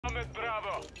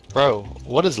Bro,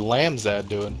 what is Lambzad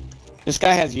doing? This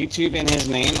guy has YouTube in his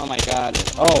name. Oh my god.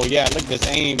 Oh yeah, look at this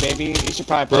aim, baby. You should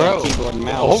probably play on keyboard and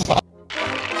mouse. Oh my.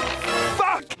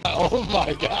 Fuck! Oh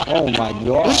my god. Oh my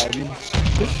god.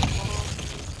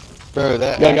 Bro,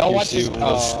 that Yo, y'all watch this.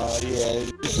 was... Oh yeah.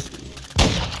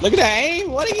 Look at that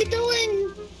aim. What are you doing?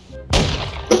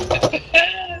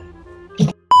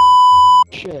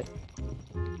 Shit.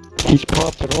 He's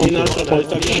popping off.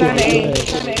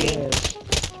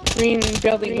 Green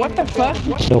building. What the fuck?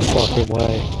 No fucking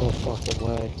way. No fucking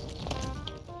way.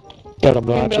 Get him,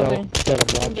 Nacho. Get him,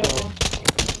 Nacho.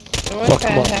 Fuck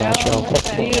him up, Nacho. Fuck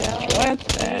him up, Nacho. What's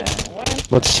that?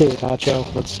 Let's see it, Nacho.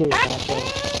 Let's see it, Nacho.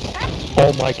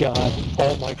 Oh my god.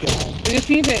 Oh my god.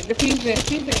 Defuse it. Defuse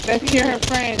it. Let's hear her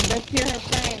friend. Let's hear her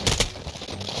friend.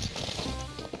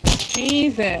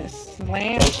 Jesus.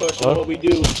 Lamb. No question what we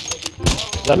do.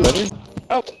 Is that better?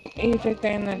 Oh, he's right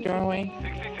there in the doorway.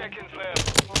 60 seconds left.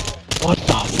 What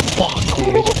the fuck,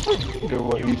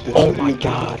 dude? Oh my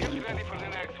god. Get ready for the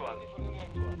next one.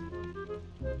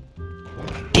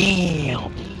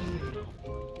 Damn.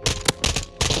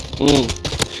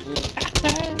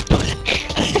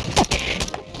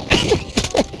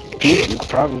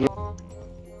 Probably.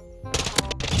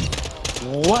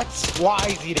 What? Why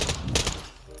is he...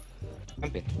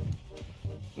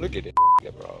 Look at it,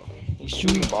 bro. He's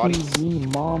shooting bodies.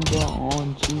 Mamba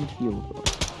on G-Fuel, bro.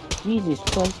 Jesus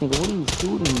Christ, nigga, what are you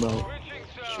shooting, bro?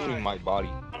 Shooting my body.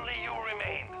 Only you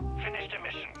remain. Finish the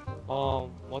mission.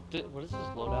 What is this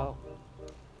loadout?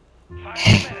 5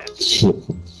 minutes.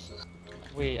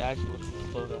 Wait, actually, what's this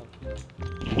loadout?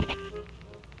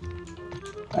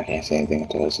 I can't say anything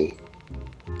until I see.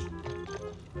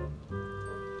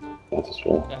 That's as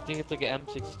well. I think it's like an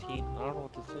M16. I don't know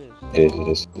what this is. It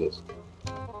is.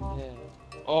 Yeah.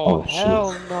 Oh,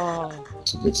 Hell no.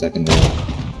 It's a good second round.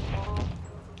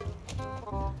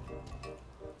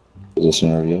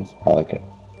 Position review. I like it.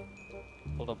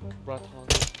 Hold up, right on.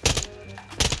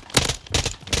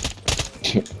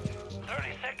 30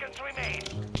 seconds remain.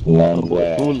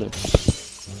 Lambzad.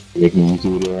 Making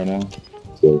YouTube video right now.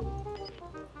 So.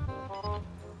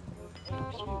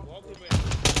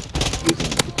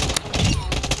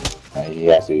 He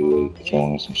has to be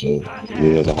showing some shit.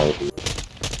 He has a heart.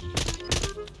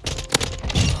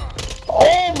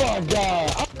 Oh my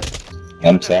god!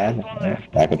 M-Sad?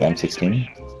 Back with M16?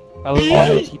 I look like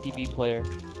a TTV player.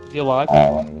 Is he alive? I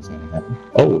wonder what's gonna happen.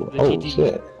 Oh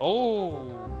shit. Oh!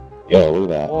 Yo, look at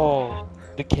that. Whoa.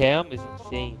 The cam is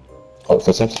insane. Oh,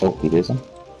 footsteps? Oh, he did some?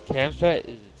 Cam strat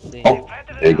is insane. Oh,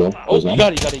 there you go. Oh, you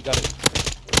got it.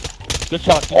 Good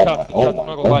shot. I'm not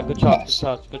gonna lie. Good shots.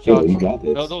 Yo, you got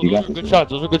this. No, those are good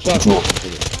shots. Control.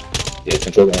 Yeah,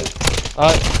 control that.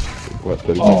 Alright. What,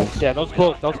 30 Oh, seconds? yeah, that was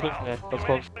close, man. That was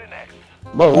close.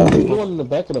 Bro, who's the one in the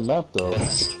back of the map, though?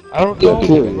 I don't know,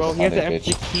 bro. He has an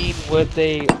M16 with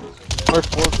a first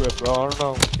foregrip, bro. I don't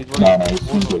know. He's running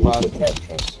He's good.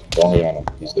 Don't hate on him.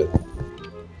 He's good.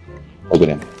 Look at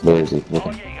him. Where is he? Look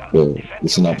at him. Yo,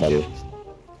 listen up, buddy.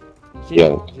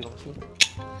 Yo.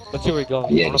 Let's see where he goes.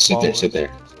 Yeah, just sit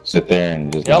there. Sit there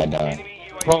and just lie down.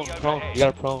 Prone. You got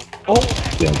a prone. Oh!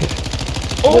 Yeah.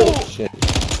 Oh! Shit.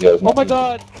 Yo, Oh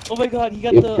my god! He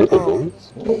got the,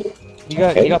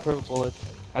 he got perfect bullets.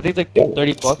 I think it's like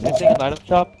 $30, I think, an item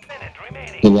shop.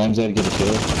 The Lambzad get a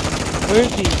kill. Where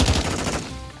is he?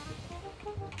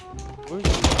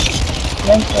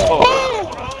 Oh!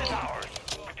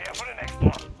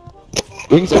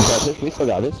 We still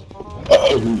got this.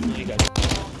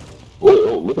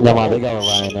 Never mind, they got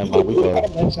Orion. Never mind, we good.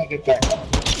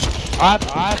 I'm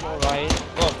Orion.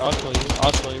 Look,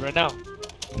 I'll show you right now.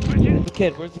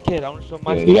 Where's the kid? I want to show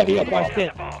my skin. Look at my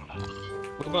skin.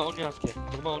 Look at my onion skin.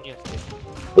 Look at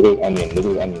the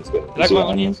onion skin. You like my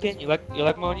onion skin? You like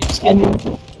my onion skin?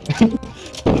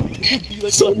 You like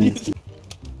my onion skin?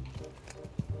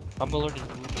 I'm learning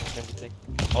moves and everything.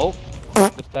 Oh,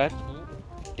 the fast move.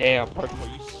 Damn, Parkour,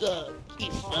 you suck.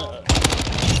 You suck.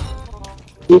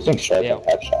 Do you think Sharp can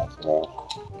have shots, bro?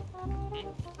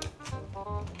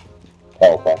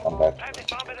 Oh, fuck, I'm back.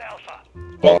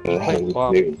 Planting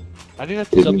bomb. I think that's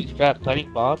the W strap.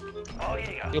 Planting bomb.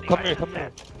 Yo, come here.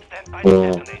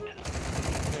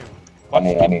 Watch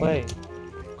me play.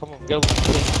 Come on, get a little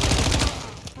kill.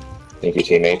 Thank you,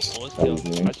 teammates. I just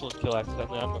kill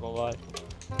accidentally, I'm not gonna lie.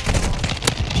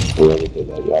 Whoever did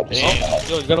that, Damn,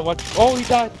 yo, you gotta watch. Oh, he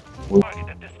died.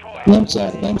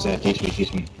 Lambzad,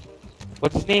 teach me.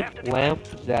 What's his name?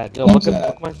 Lambzad. Yo, look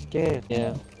at my skin.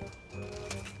 Yeah.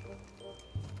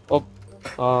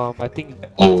 Oh, I think.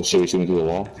 Oh, should we shoot him through the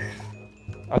wall?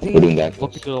 I think we're doing that.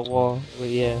 Looking through the wall. But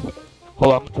yeah.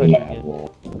 Hold on, I'm gonna try it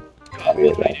again. I'll be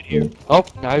right here. Oh,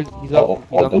 now he's up. Oh,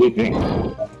 He's up. delete ping.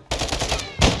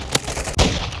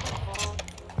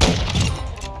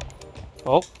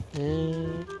 Oh.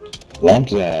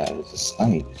 Lamp's ass.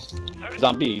 Nice.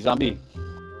 Zombie, zombie.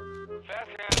 Fast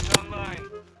hands online.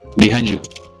 Behind you.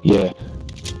 Yeah.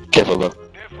 Careful, bro.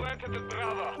 Deflated the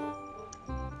Bravo.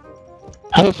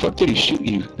 How the fuck did he shoot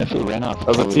you? That fool ran off.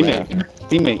 That was a teammate.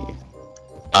 Teammate.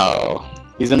 Oh.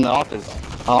 He's in the office.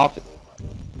 Office.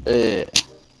 Hey,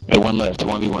 one left.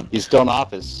 1v1. He's still in the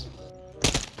office.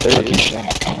 There Fucking he is.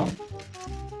 Shaq.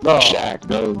 Bro. Shaq,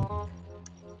 bro.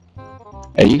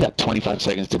 Hey, you got 25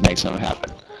 seconds to make something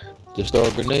happen. Just throw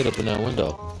a grenade up in that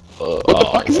window. What the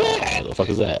fuck is that? What the fuck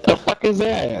is that? The fuck is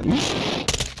that?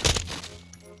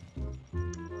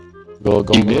 Go You on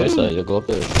the good? right side. You go up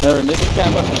there. Never make it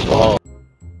camera. Oh,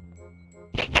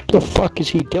 What the fuck is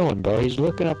he doing, bro? He's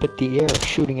looking up at the air,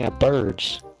 shooting at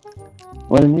birds.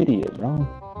 What an idiot, bro.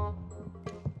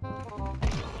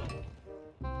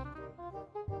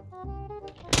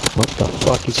 What the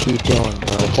fuck is he doing,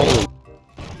 bro? Holy...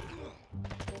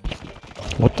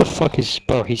 What the fuck is...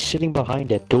 Bro, he's sitting behind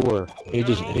that door.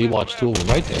 he watched two of them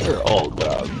right there. Oh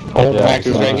god. Oh Yeah, my Max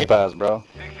is right god. here. Fast, bro.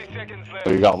 60 seconds left.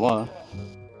 So you got one.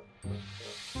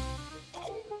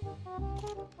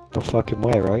 The fucking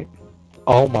way, right?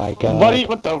 Oh my god. Buddy,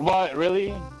 what the what?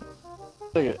 Really?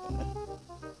 Look at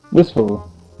This fool.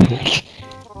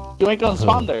 you ain't gonna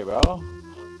spawn there, bro. What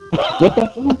the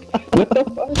fuck? What the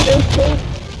fuck? This fool?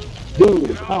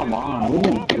 Dude, come on.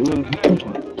 What are you doing?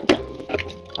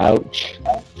 Ouch.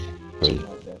 Two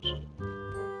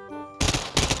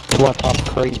on top of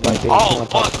crazy, my baby. Oh,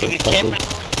 fuck, you can't...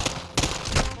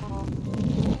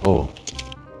 Oh.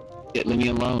 Yeah, leave me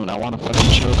alone. I want to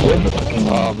fucking choke the fucking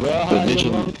the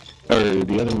vigilant. Or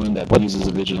the other one that uses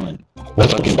a vigilant. What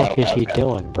the fucking fuck is battle he pack.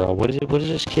 doing, bro? What is it? What is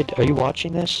this kid? Are you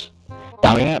watching this?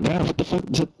 Oh yeah, man. What the fuck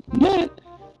is it? What?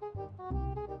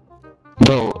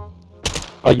 Bro,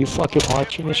 Are you fucking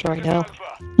watching this right now?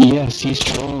 yes, he's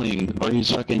trolling. Or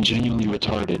he's fucking genuinely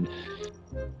retarded.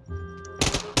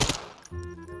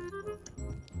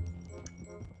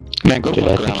 Man, go Dude,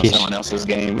 I fuck think around on he's- someone else's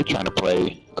game. We're trying to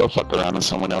play. Go fuck around on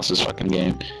someone else's fucking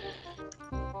game.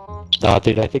 Nah,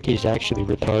 dude, I think he's actually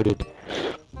retarded.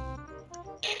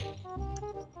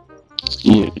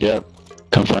 Yeah, yep.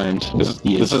 Confirmed. This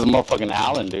is motherfucking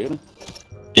Allen, dude.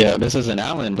 Yeah, this is an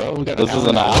Allen, bro. We got This is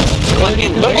an Allen.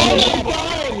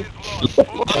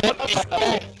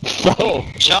 Bro.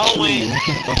 Showing.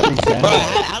 Bro,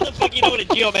 how the fuck you know what a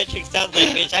geometric sounds like,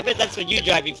 bitch? I bet that's when you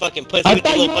drive, you fucking pussy with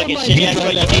your little fucking shit. That's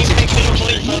why you ain't fixing the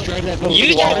point, bro.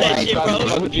 You drive that shit,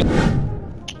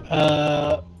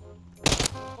 bro.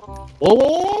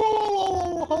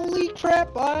 Whoa, holy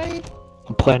crap, I...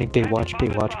 I'm planning B. Watch B.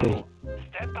 Watch B.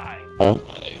 Stand by. Huh?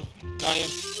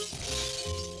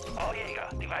 All Jaeger,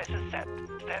 devices set.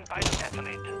 Stand by to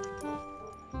detonate.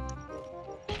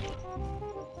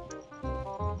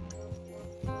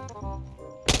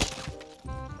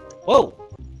 Whoa!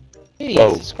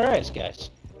 Jesus Christ, guys.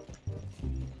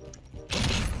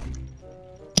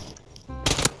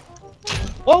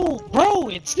 Whoa, bro,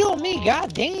 it's still me,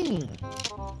 god dang!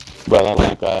 Bro, that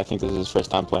lamp guy, I think this is his first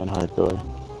time playing hardcore.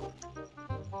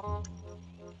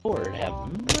 Lord have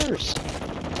mercy.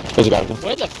 There's a guy with him.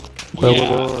 Where the... Where,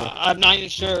 Yeah, where, where? I'm not even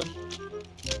sure.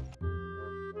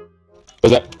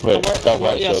 Was that? Wait, Somewhere, that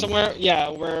white yeah, shield.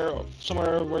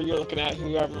 somewhere where you're looking at,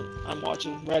 whoever I'm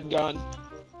watching. Red gun.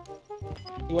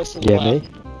 He was to the Yeah,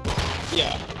 left. me?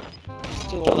 Yeah.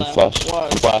 To the Got the left. flash.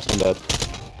 Was. Blast him dead.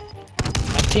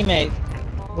 My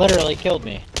teammate literally killed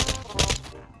me.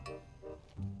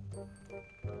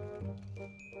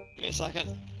 Give me a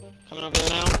second. Coming over there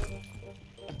now.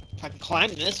 If I can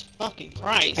climb this, fucking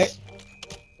Christ.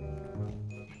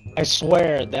 I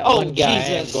swear that Oh, one guy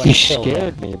Jesus. is going You to kill him.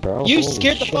 scared me, bro. You Holy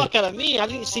scared the shit. fuck out of me. I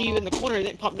didn't see you in the corner. You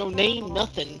didn't pop no name,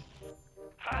 nothing.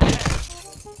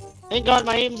 Thank God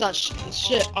my aim's not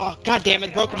shit. Oh, god damn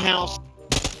it, broken house.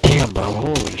 Damn, bro.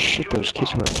 Holy shit, those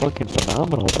kids were fucking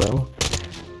phenomenal, bro.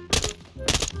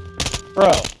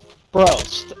 Bro,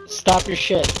 stop your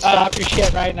shit. Stop your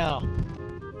shit right now.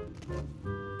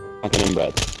 Fucking in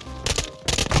bed.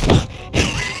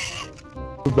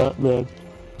 Batman.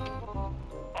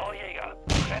 All Jaeger,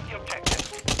 defend the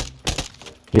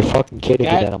objective. You're fucking kidding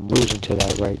me Guy- that I'm losing to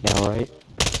that right now, right?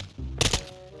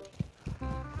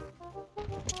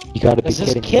 You gotta be Does this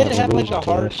kidding me kid that have I'm like a losing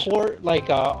to this. hardcore, like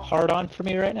a hard-on for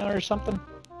me right now or something?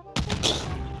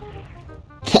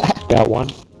 Got one.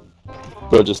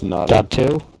 Bro, just nodded. Got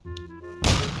two.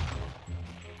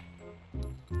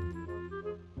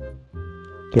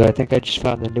 Dude, I think I just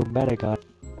found the new meta gun.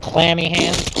 Clammy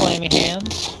hands, clammy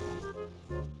hands.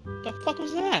 What the fuck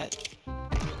was that?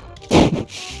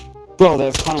 Bro,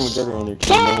 there's Conor McGregor on their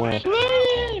team. No way.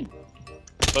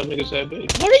 Those niggas that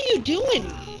big. What are you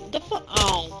doing? The fuck?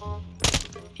 Oh.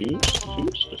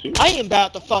 Shoot. I am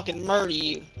about to fucking murder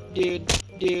you, dude.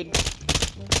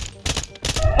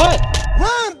 What?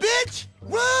 Run, bitch!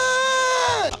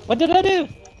 Run! What did I do?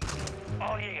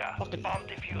 All Jaeger, Fucking bomb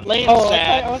defused. Land Oh,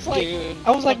 sat, I was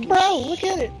like, dude. bro, look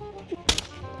at it.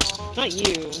 Not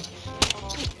you.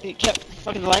 He kept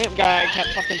fucking lamp guy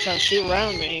kept fucking trying to shoot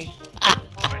around me.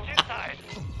 Where's inside?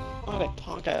 What a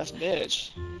punk ass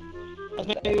bitch. That's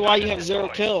maybe why you have 0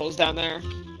 kills down there.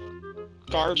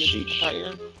 Garbage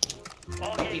player.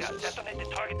 All Jaeger, detonate the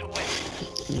target to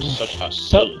win. Such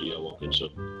hostility I walk into.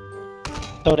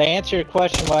 So to answer your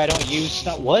question why I don't use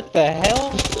snuff, what the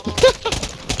hell? We've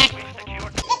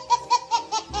secured.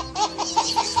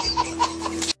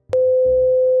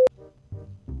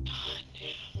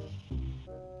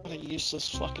 What a useless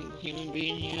fucking human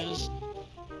being he is.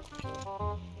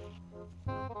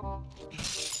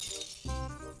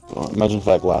 Oh, imagine if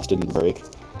that glass didn't break.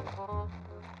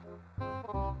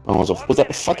 Oh, was that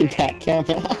a fucking cat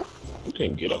camera? You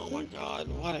can't get up. Oh my god,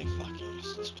 what a fucking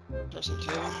person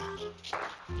too.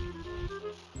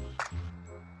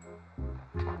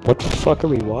 What the fuck are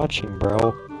we watching,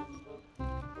 bro?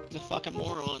 He's a fucking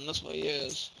moron, that's what he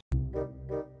is.